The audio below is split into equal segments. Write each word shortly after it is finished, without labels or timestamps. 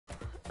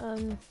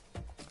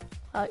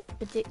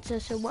predictor.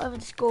 So whatever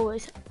the score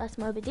is, that's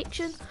my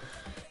prediction.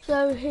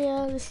 So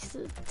here, this is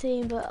the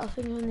team, but I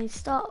think I need to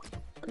start.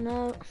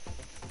 No.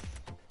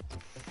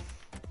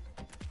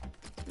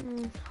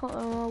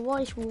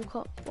 Why is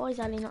Walcott? Why is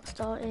Ali not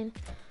starting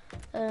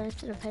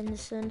instead of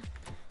Henderson?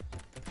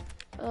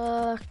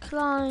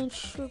 Klein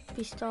should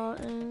be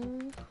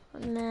starting.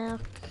 Now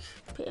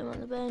put him on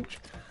the bench.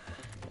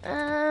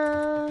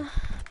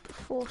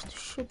 Forster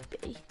should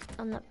be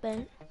on that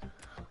bench.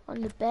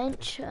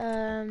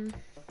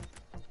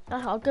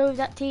 I'll go with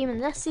that team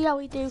and let's see how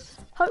we do.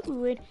 Hope we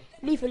win.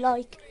 Leave a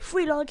like.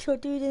 3 likes. I'll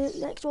do the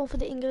next one for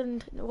the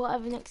England,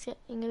 whatever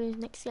England's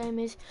next game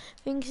is.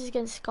 I think it's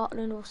against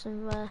Scotland or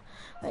somewhere.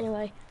 But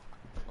anyway,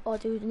 I'll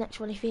do the next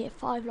one. If you hit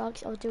 5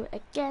 likes, I'll do it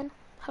again.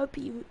 Hope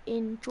you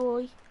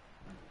enjoy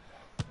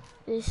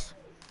this.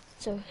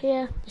 So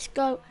here, let's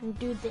go and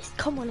do this.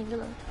 Come on,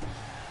 England.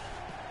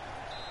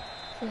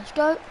 So let's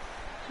go.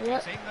 Yep.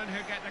 It's England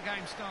who get the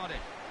game started.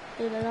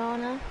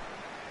 Lallana.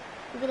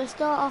 We're going to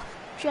start off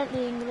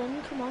gently,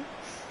 England. Come on.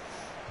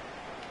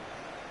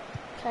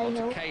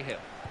 Cahill.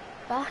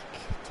 Back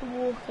to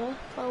Walker.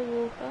 Kyle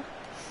Walker.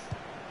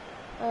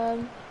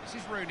 This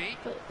is Rooney.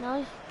 But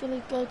no,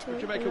 going to go to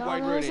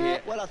Lallana, is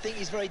it? Well, I think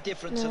he's very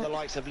different to the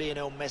likes of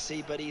Lionel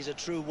Messi, but he's a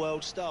true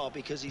world star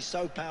because he's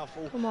so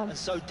powerful and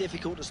so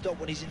difficult to stop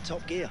when he's in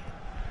top gear.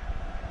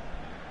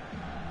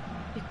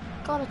 We've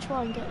got to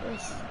try and get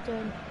this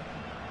done.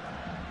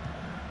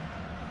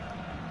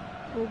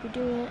 We'll be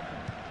doing it.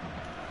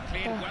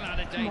 Cleared well out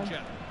of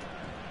danger.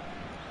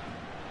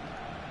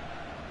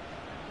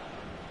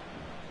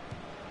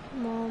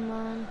 Come on,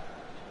 man.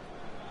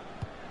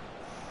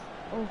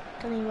 Oh,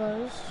 Danny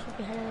Rose should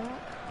be heading out.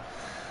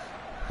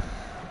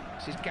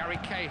 This is Gary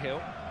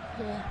Cahill.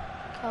 Yeah,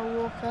 Kyle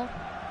Walker.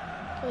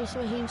 Goes to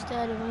Raheem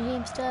Sterling.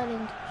 Raheem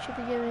Sterling should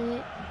be giving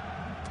it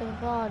to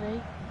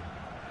Vardy.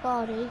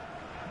 Vardy.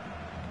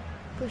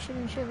 Pushing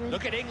and shoving.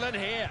 Look at England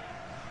here.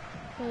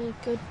 Very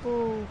good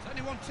ball. There's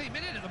only one team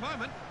in it at the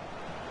moment.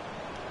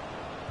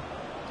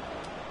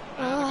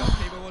 And the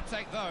goalkeeper will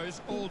take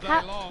those all day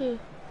long. To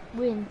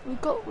win. We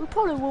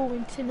probably will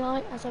win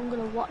tonight, as I'm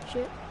going to watch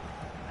it.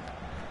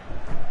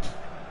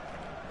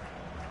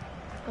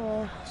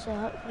 So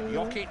hopefully.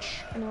 Jokic.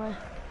 Anyway,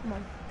 come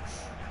on.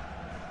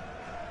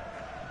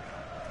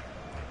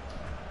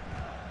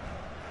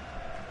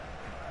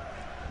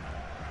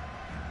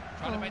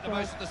 Trying to make the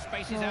most of the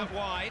spaces out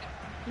wide.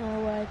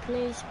 No way,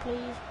 please,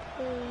 please,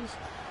 please.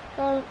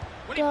 Don't.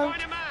 Will he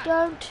find a man?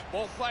 Don't.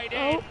 Ball played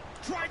in.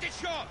 Tried his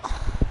shot.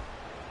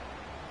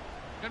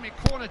 Going to be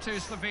a corner to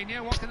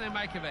Slovenia. What can they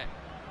make of it?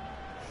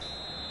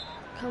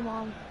 Come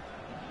on.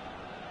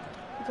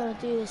 We're going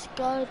to do this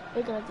good.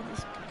 We're going to do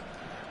this.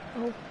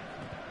 Oh.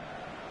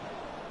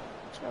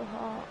 So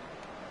hard.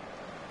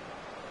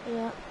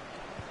 Yeah.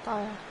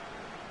 Fire.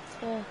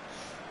 So,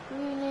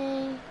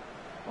 Rooney.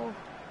 Oh.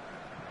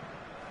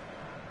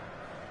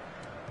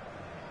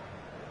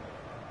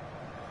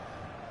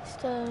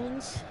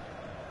 Stones.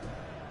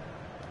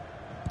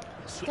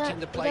 Switching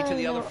the play to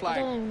the other flag.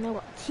 I don't even know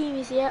what team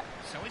is yet.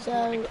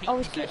 So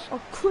I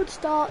could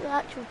start the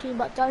actual team,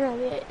 but I don't know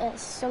who it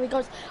is. So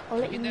because I'll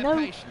let you know for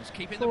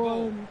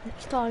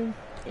next time.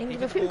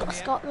 England, I think we've got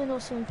Scotland or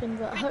something,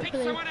 but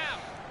hopefully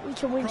we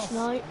can win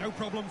tonight. No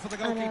problem for the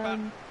goalkeeper.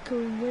 And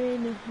can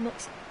win the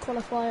next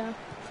qualifier. I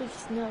think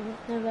it's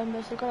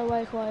November, so I've got to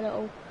wait quite a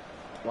little.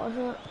 But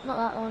not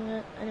that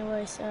long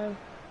anyway, so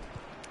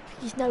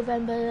it's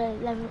November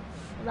the 11th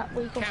that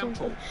week or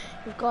something.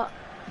 We've got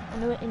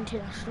another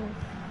international.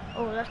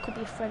 Oh, that could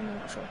be a friend, I'm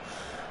not sure.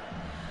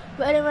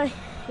 But anyway,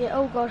 yeah,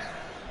 oh god.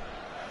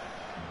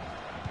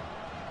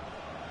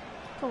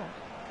 Come on,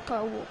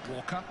 Kyle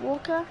Walker.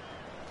 Walker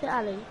to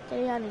Ali.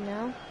 Getting Ali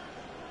now.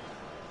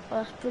 Oh,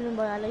 that's brilliant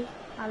by Ali.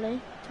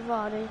 Ali to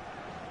Vardy.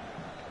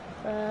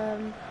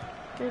 Gonna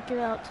give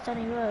it out to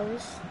Danny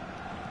Rose.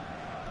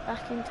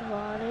 Back into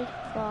Vardy.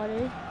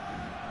 Vardy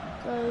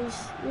goes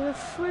with a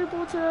free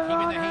ball to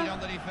Lallana. Keeping the heat on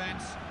the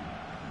defence.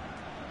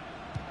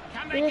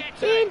 Can they get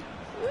to it?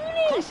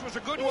 Cross was a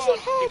good one.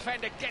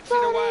 Defender gets it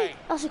away.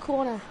 That's a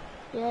corner.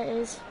 Yeah, it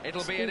is.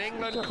 It'll be an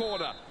England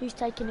corner. Who's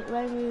taking it?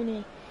 Wayne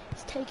Rooney.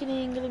 He's taking the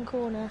England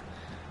corner.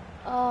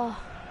 Oh.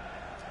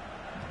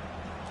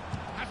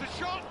 Has a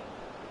shot.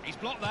 He's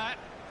blocked that.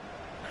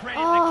 Credit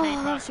the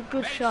keeper. That's a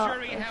good shot.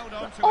 Sure he held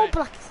on to it.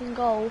 Black is in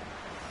goal.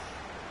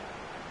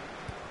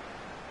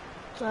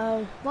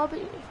 So,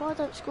 maybe if I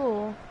don't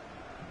score.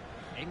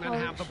 England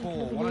have the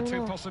ball. One or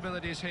two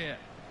possibilities here.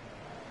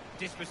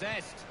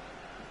 Dispossessed.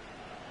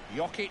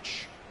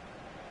 Jokic.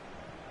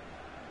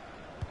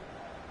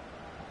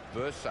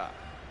 Versa.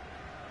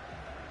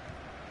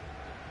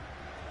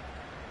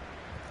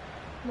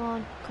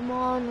 Come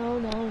on, oh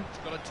no. It's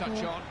got a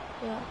touch on.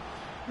 Yeah.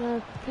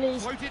 No,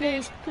 please,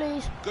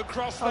 please. Good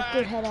cross there.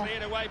 Good header.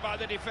 Cleared away by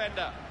the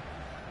defender.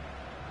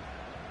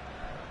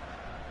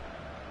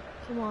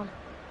 Come on.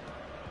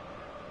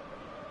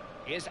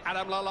 Here's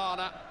Adam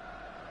Lallana.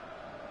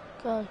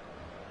 Go.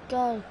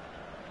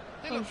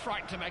 They look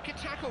frightened to make a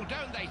tackle,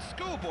 don't they?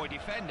 Schoolboy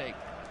defending.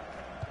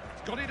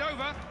 He's got it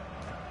over.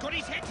 Got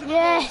his head to the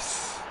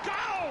Yes!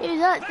 ball. Who's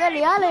that?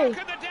 Dele Alli.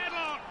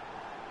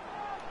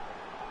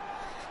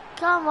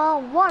 Come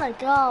on, what a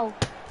goal!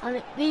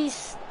 And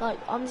these, like,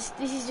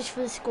 this is just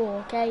for the score,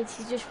 okay? This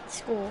is just for the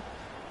score.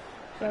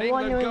 So An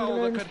England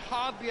goal that could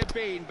hardly have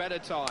been better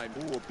timed.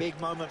 Ooh, a big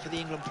moment for the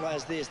England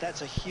players this.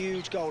 That's a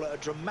huge goal at a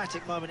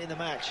dramatic moment in the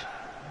match.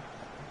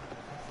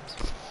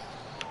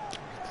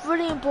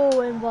 Brilliant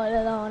ball in by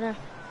Lallana.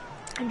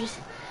 And just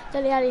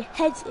Dele Alli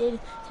heads in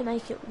to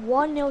make it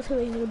 1-0 to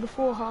England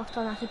before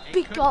half-time. That's a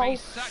big goal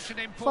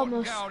from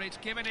us. It's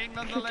given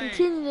England the If we lead.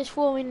 continue this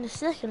form in the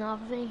second half,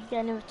 I think we can get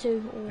another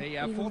 2 or The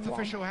even fourth 1.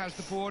 official has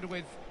the board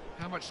with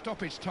how much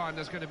stoppage time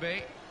there's going to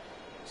be.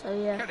 So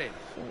yeah, Cut in.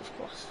 fingers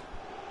crossed.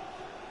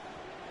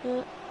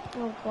 Yeah.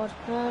 Oh god,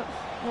 no,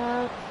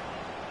 no.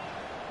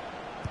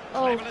 Oh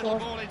Clever little god.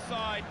 ball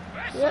inside.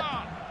 Yep.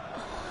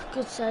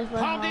 Good save by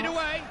Palmed it Hart.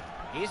 away.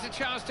 Here's a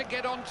chance to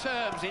get on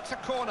terms. It's a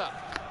corner.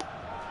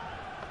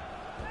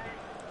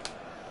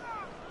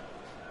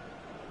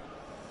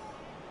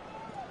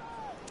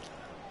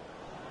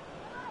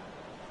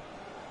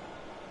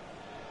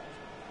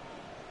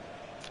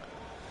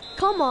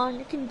 Come on,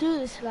 you can do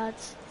this,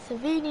 lads.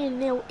 Slovenia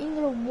 0,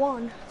 England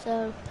 1.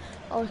 So,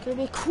 it's going to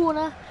be a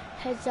corner.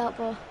 Heads up,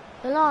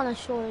 Lallana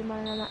surely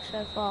man in the match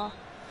so far.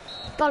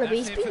 Gotta be,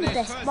 he's been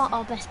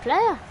our best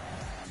player.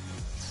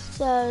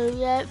 So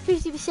yeah,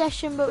 50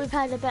 possession, but we've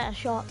had a better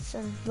shots,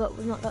 but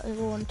we've not got the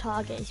ball on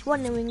target. It's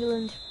 1-0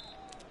 England.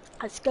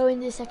 Let's go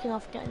into the second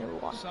half and get another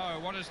one. So,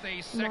 what has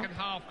the second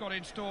half got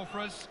in store for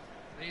us?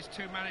 These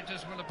two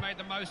managers will have made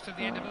the most of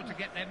the interval to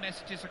get their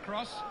messages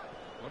across.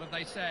 What have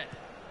they said?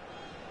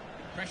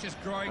 Pressure's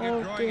growing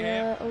and growing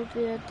here. Oh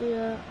dear,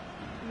 dear.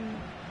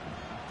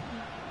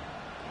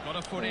 Got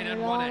a foot in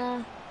and won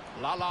it.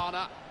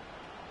 Lallana.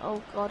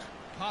 Oh god.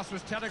 Pass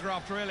was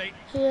telegraphed, really.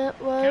 Here,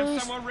 Can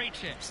Rose. someone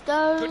reach it?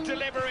 Stone. Good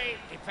delivery.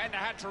 Defender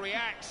had to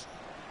react.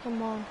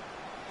 Come on.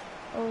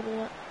 Oh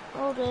dear.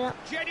 Oh dear.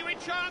 Genuine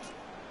chance.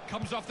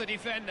 Comes off the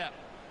defender.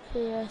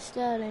 Here,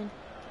 Sterling.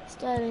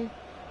 Sterling.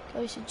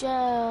 Goes to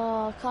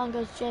Joe. Can't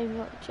go to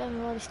Jamie. Jamie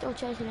Vardy still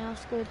chasing it.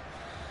 That's good.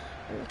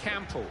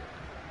 Campbell.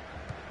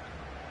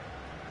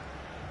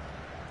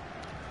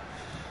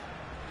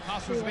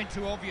 Pass was a bit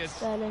too obvious.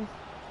 Sterling.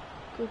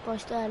 Good by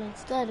Sterling.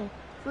 Sterling.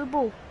 Through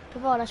ball.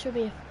 Pavard, that should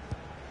be a...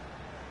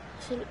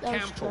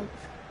 That was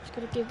strength. Just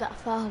got to give that a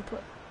foul,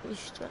 but it was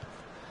strength.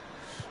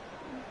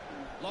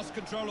 Lost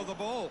control of the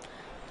ball.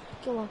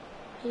 Come on.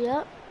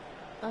 Here.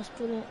 That's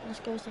brilliant. Let's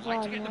go to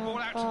Like to Vardy get the now. ball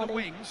out to the Vardy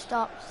wings.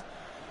 stops.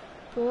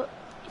 But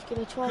he's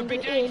going to try Could and be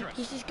get it dangerous. in.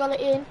 He's just got it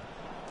in.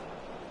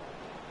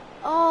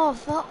 Oh,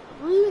 that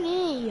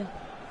Rooney.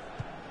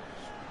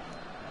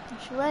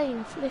 It's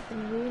rain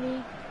flipping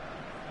Rooney.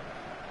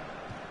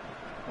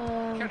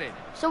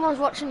 Someone's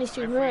watching this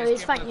stream. Really,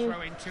 thank you.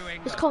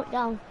 Just comment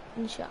down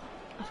in the chat,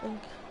 I think.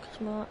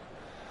 Smart.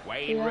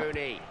 Wayne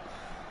Rooney.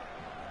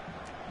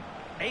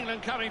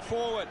 England coming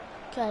forward.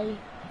 Okay.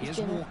 Here's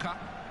Walker.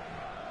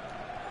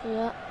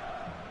 Yeah.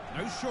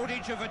 No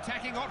shortage of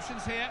attacking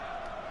options here.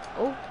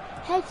 Oh,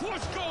 head.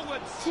 Push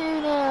forwards.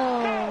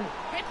 2-0.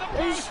 Hit the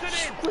post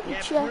and in.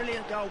 Yeah,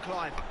 brilliant goal,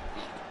 Clive.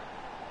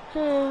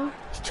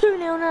 It's 2-0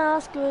 now.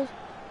 That's good.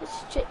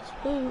 Let's check.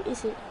 Who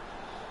is it?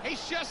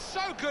 He's just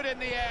so good in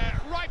the air.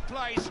 Right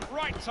place,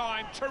 right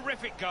time.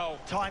 Terrific goal.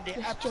 Timed it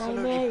Yes,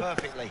 absolutely Jamie.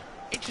 perfectly.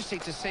 Interesting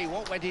to see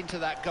what went into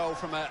that goal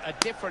from a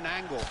different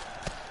angle.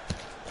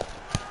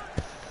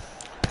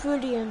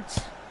 Brilliant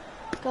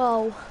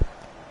goal.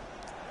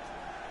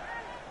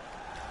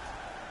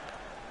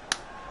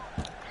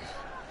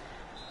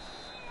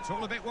 It's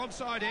all a bit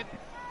one-sided.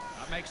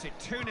 That makes it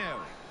 2-0.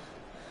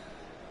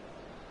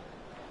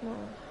 No.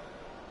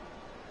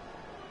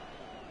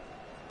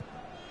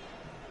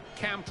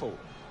 Campbell.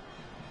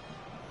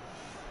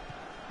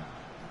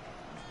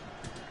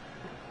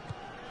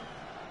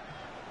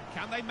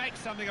 Can they make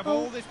something of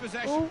all this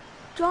possession? Oh,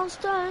 John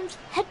Stones,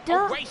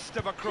 header. A waste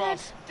of a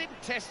cross.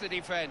 Didn't test the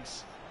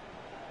defence.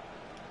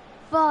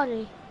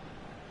 Vardy.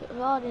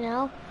 Vardy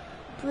now.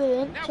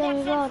 Brilliant. Now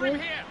Jamie one foot for him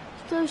Vardy. here.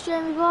 Goes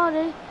Jamie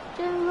Vardy.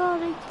 Jamie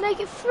Vardy. Make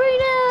it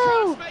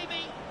 3-0. Chance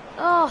maybe.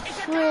 Oh,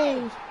 It's a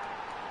goal.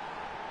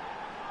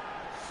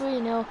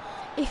 3-0.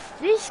 If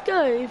this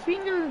goes, if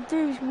England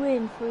do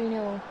win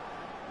 3-0,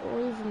 or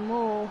even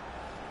more,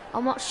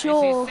 I'm not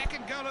sure. It's his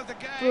second goal of the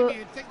game. But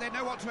You'd think they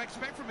know what to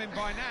expect from him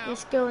by now.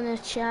 let's go in the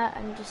chat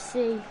and just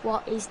see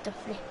what is the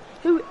flip.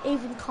 Who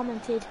even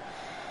commented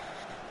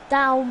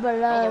down below?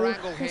 Another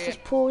angle Let's here.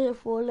 just pause it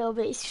for a little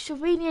bit. It's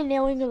Slovenia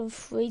 0, England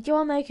 3. Do you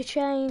want to make a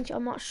change?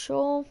 I'm not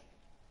sure.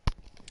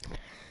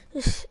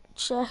 Just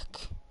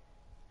check.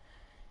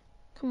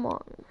 Come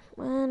on.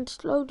 And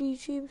load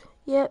YouTube.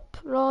 Yep,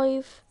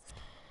 live.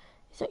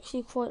 It's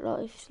actually quite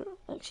live. It's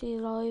actually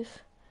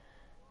live.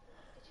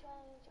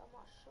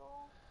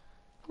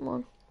 Come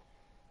on.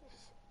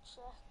 Just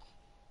check.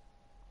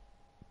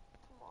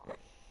 Come on.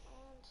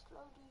 And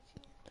load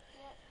YouTube.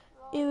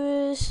 Yep, it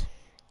was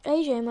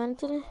AJ, man,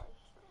 didn't it?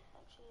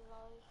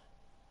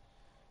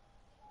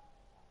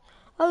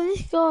 Oh,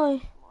 this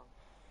guy.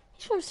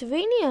 He's from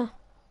Slovenia.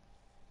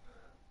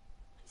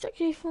 It's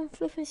actually from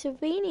flipping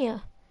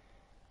Slovenia.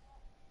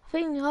 I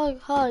think,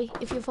 hi,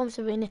 if you're from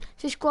Slovenia,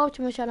 subscribe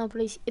to my channel,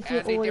 please, if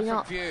you're already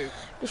not.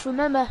 Just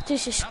remember to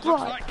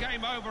subscribe. Like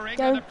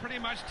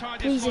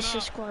please just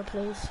subscribe,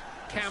 please.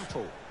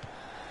 Campbell.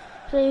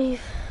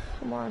 Please,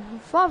 come on. I'm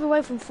far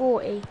away from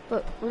 40,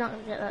 but we're not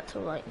going to get that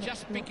till like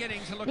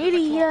nearly a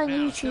year on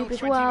YouTube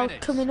as well,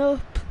 coming up.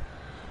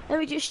 Let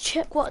me just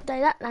check what day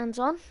that lands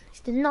on.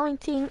 It's the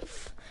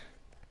 19th.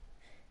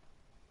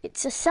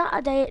 It's a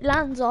Saturday it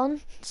lands on,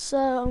 so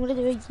I'm going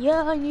to do a year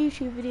on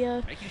YouTube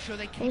video. Sure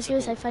I'm just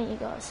going to say thank you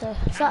guys. So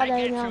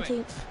Saturday the 19th.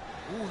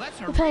 Ooh, that's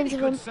a Depends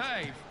really good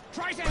save.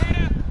 Tries a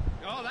header.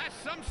 Oh, that's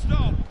some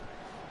stop.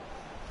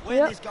 When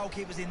this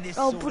goalkeeper's in this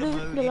sort of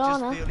mood, you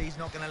just feel he's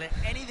not going to let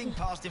anything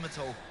past him at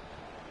all.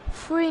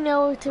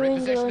 3-0 to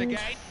England.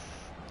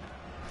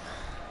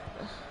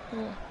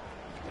 Yeah.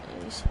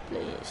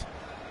 Please.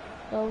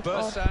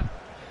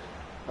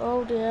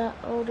 Oh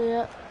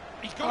dear.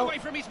 He's got away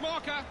from his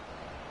marker.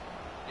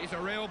 He's a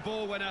real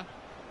ball winner.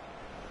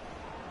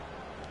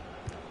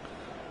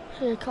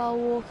 Here, Carl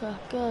Walker,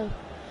 go.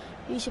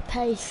 Use your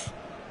pace.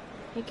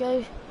 He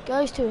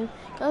goes to him.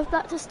 Goes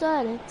back to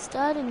Sterling.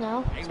 Sterling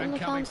now. England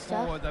coming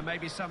forward. There may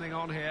be something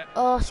on here.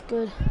 Oh, that's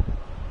good.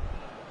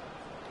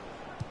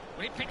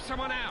 We picked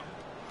someone out.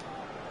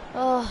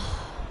 Oh.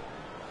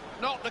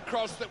 Not the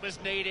cross that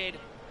was needed.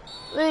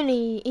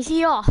 Really? Is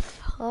he off?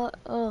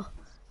 Oh,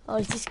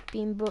 he's just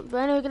been booked. But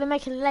anyway, we're going to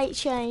make a late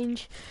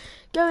change.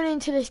 Going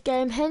into this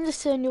game,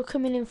 Henderson, you're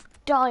coming in for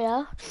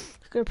Dyer.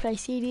 You're going to play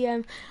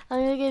CDM. I'm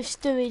going to give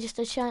Stewie just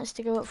a chance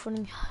to go up front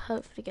and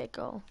hopefully get a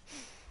goal.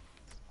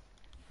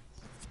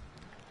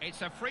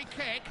 It's a free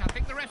kick. I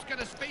think the ref's going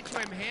to speak to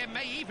him here,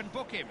 may even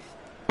book him.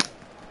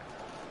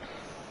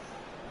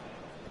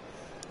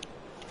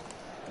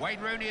 Wayne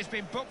Rooney has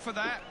been booked for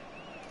that.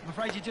 I'm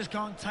afraid you just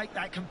can't take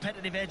that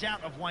competitive edge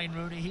out of Wayne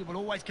Rooney. He will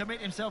always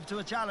commit himself to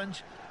a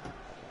challenge.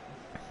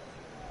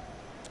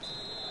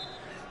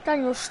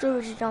 Daniel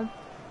Sturridge is done.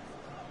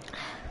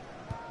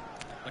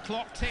 The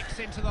clock ticks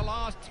into the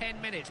last 10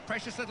 minutes.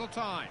 Precious little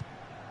time.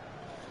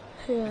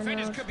 Yeah,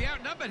 defenders could be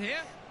outnumbered here.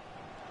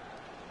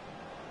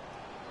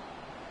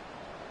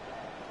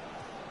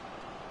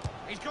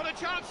 He's got a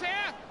chance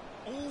here.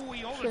 Oh,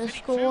 he almost hit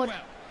it too well.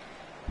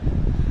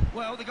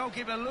 Well, the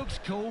goalkeeper looks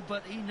cool,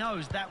 but he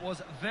knows that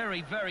was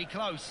very, very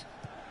close.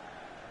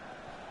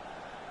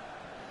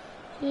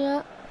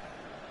 Yeah.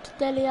 To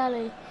Dele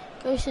Alli.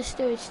 Goes to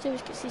Sturridge.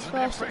 Sturridge gets his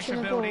first touch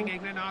on the ball.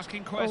 England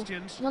asking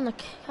questions. He's on the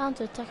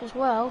counter-attack as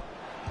well.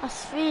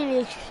 That's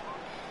really...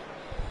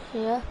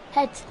 Here.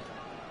 Head.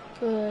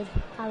 Good.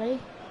 Ali.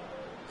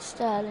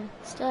 Sterling.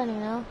 Sterling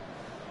now.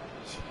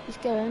 He's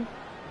going.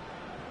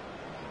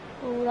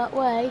 All that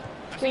way.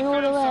 He's going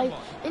all the way.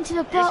 Someone Into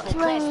the box,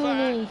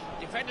 Rooney.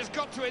 Defenders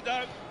got to it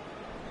though.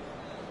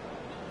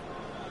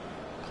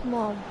 Come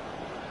on.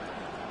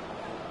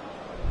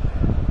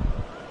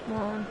 Come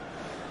on.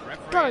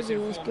 Gotta do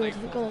this good.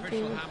 We've got to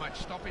do this. How much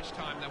stoppage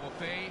time there will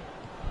be?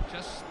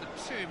 Just the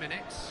 2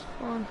 minutes.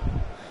 Come on.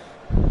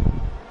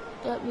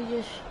 Let me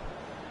just...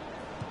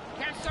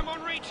 Can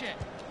someone reach it?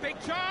 Big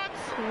chance!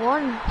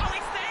 One. Oh,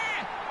 it's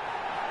there!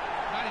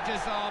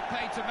 Managers are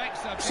paid to make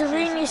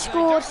Slovenia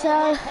scored,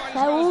 so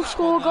they will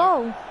score a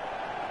goal.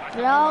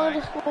 They are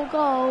going to score a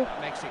goal.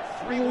 Makes it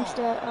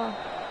 3-1.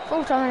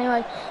 Full time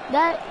anyway.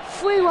 That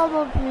 3-1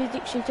 more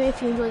prediction. So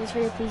if you enjoyed this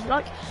video, please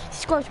like,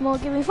 subscribe to more,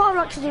 give me 5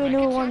 likes to do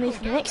another one of these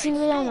for the next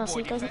video, and I'll see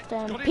you guys next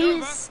time.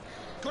 Peace.